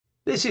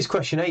This is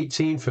question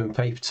 18 from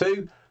paper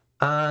 2,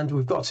 and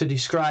we've got to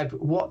describe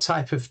what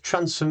type of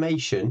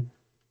transformation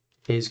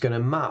is going to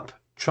map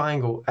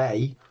triangle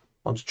A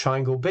onto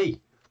triangle B.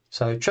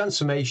 So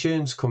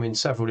transformations come in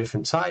several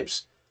different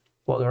types.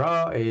 What there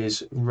are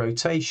is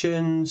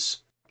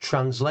rotations,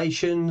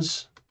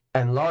 translations,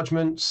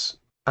 enlargements,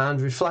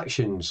 and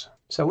reflections.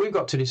 So we've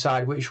got to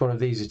decide which one of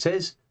these it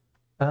is,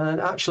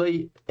 and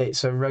actually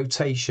it's a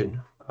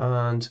rotation,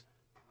 and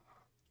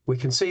we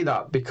can see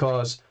that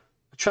because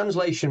a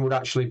translation would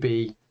actually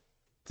be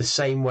the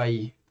same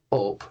way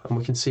up, and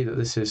we can see that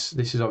this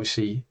is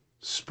obviously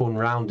spun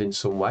round in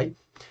some way.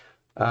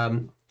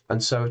 And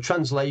so a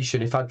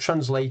translation, if I'd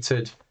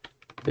translated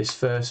this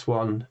first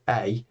one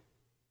A,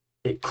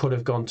 it could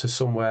have gone to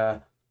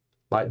somewhere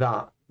like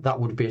that. That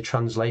would be a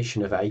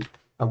translation of A,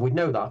 and we'd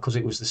know that because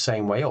it was the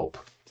same way up.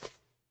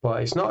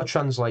 But it's not a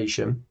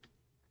translation.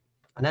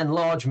 An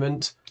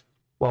enlargement,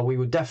 well, we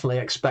would definitely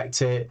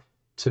expect it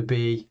to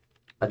be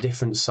a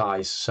different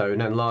size. So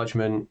an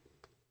enlargement,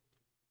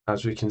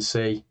 as we can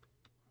see,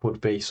 would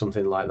be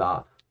something like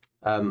that.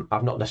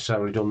 I've not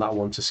necessarily done that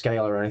one to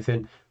scale or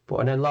anything, but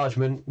an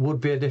enlargement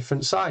would be a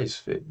different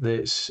size.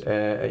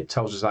 It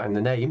tells us that in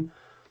the name.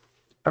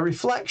 A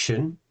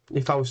reflection,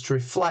 if I was to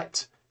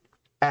reflect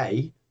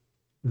A,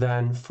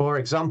 then, for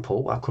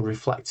example, I could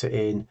reflect it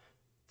in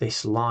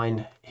this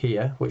line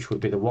here, which would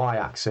be the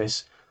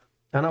y-axis,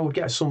 and I would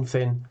get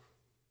something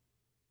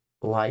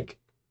like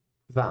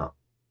that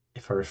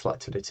if I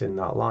reflected it in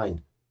that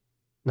line.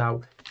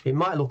 Now, it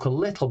might look a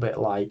little bit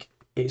like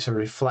it's a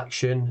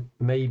reflection,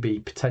 maybe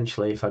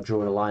potentially if I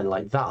draw a line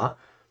like that,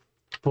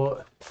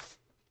 but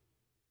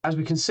as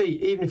we can see,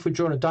 even if we're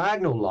drawing a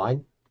diagonal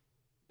line,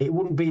 it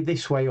wouldn't be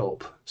this way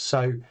up,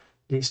 so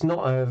it's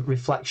not a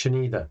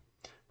reflection either.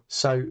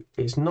 So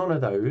it's none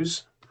of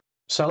those.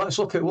 So let's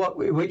look at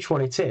which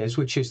one it is,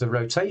 which is the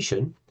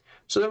rotation.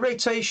 So the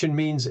rotation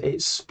means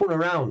it's spun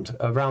around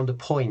a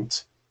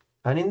point,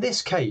 and in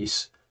this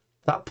case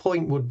that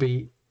point would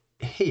be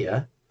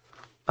here,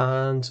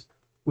 and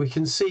we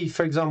can see,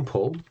 for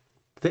example,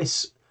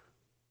 this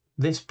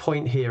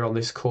point here on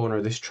this corner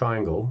of this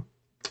triangle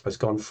has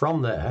gone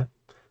from there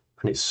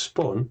and it's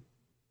spun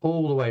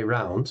all the way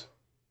round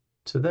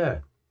to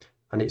there,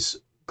 and it's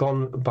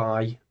gone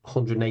by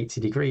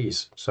 180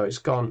 degrees. So it's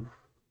gone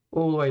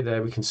all the way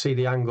there, we can see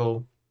the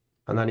angle,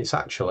 and then it's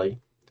actually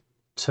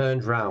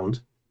turned round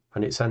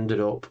and it's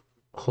ended up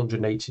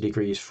 180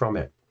 degrees from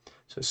it.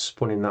 So it's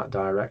spun in that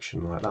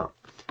direction like that.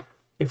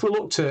 If we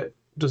looked at,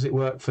 does it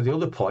work for the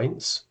other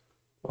points?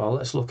 Well,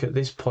 let's look at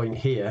this point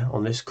here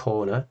on this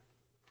corner,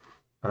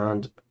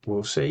 and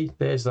we'll see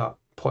there's that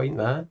point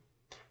there.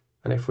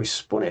 And if we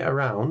spun it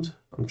around,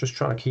 I'm just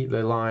trying to keep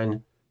the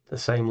line the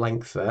same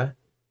length there,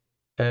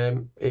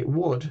 it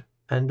would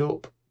end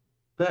up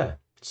there.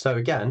 So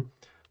again,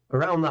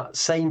 around that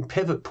same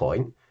pivot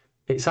point,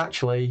 it's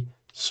actually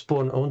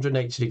spun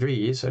 180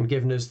 degrees and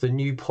given us the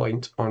new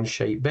point on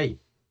shape B.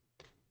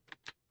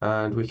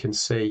 And we can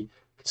see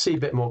a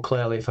bit more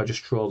clearly if I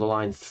just draw the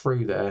line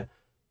through there.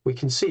 We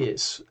can see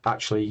it's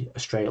actually a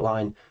straight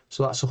line,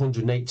 so that's a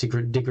 180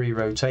 degree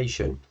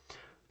rotation.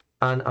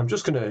 And I'm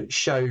just going to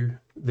show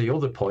the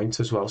other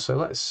point as well, so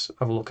let's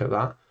have a look at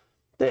that.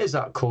 There's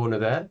that corner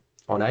there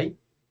on A,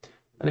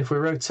 and if we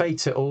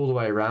rotate it all the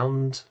way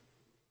around,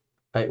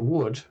 it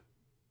would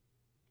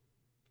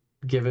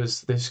give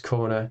us this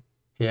corner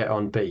here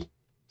on B.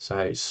 So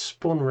it's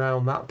spun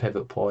around that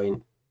pivot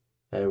point.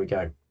 There we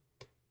go.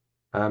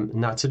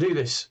 Now to do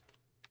this,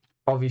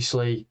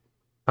 obviously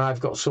I've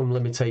got some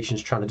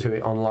limitations trying to do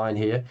it online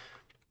here,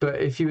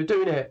 but if you were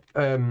doing it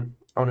on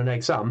an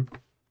exam,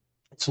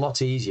 it's a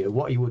lot easier.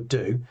 What you would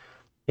do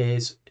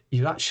is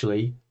you'd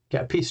actually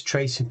get a piece of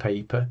tracing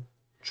paper,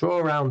 draw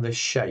around this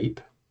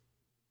shape,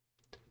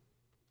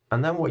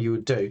 and then what you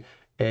would do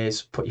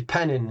is put your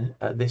pen in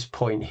at this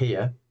point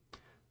here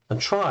and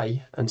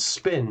try and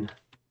spin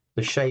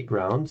the shape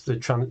round,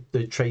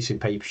 the tracing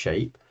paper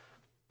shape,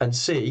 and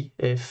see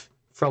if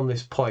from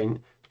this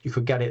point you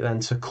could get it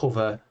then to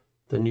cover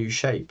the new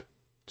shape.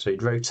 So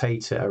you'd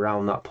rotate it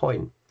around that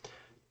point.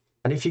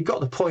 And if you got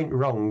the point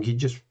wrong, you'd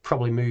just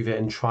probably move it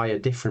and try a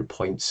different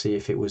point, see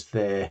if it was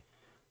there.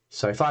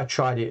 So if I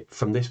tried it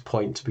from this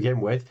point to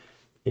begin with,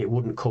 it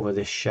wouldn't cover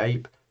this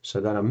shape. So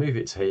then I move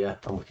it to here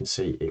and we can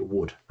see it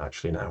would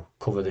actually now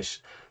cover this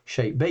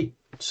shape B.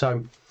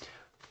 So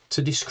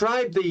to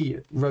describe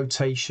the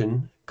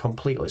rotation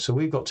completely, so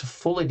we've got to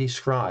fully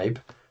describe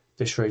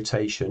this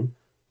rotation,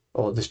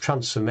 or this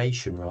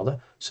transformation rather.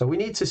 So we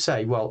need to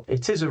say, well,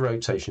 it is a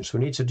rotation, so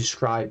we need to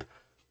describe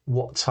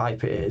what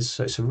type it is.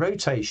 So it's a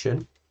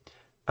rotation,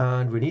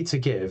 and we need to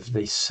give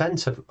the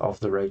center of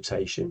the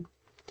rotation.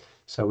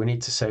 So we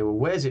need to say, well,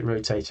 where's it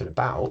rotated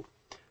about?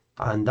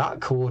 And that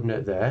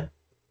coordinate there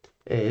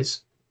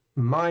is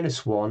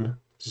 -1,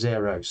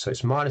 0. So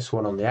it's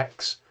 -1 on the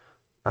X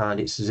and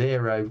it's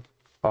 0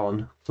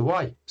 on the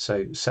Y.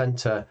 So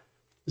center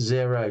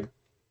 0,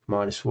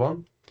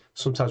 -1.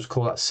 Sometimes we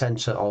call that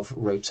center of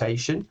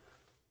rotation.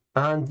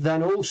 And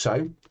then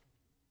also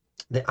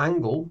the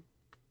angle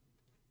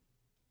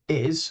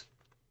is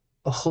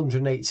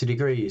 180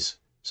 degrees.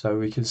 So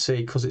we can see,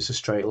 because it's a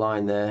straight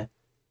line there,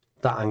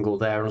 that angle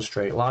there on a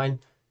straight line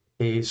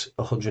is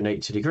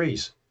 180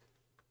 degrees.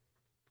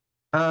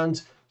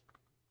 And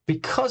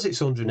because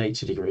it's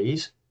 180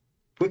 degrees,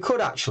 we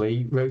could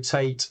actually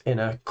rotate in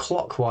a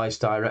clockwise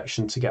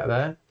direction to get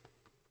there,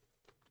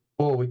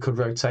 or we could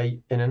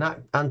rotate in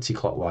an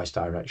anti-clockwise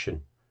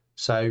direction.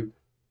 So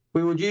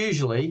we would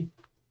usually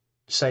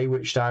say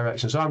which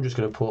direction. So I'm just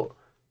going to put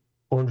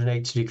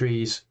 180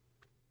 degrees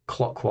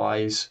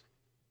clockwise,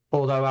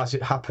 although as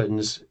it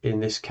happens in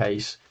this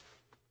case,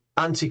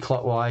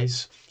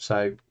 anti-clockwise,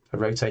 so I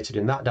rotated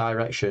in that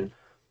direction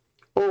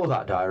or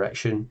that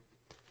direction.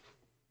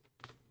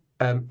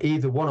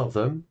 Either one of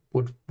them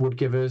would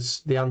give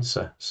us the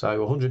answer.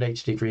 So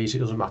 180 degrees, it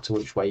doesn't matter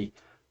which way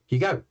you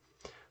go.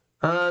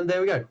 And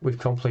there we go, we've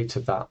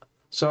completed that.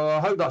 So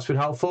I hope that's been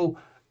helpful,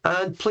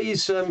 and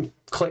please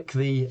click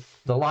the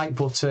like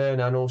button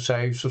and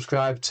also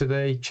subscribe to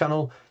the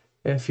channel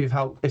if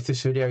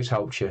this video has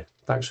helped you.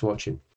 Thanks for watching.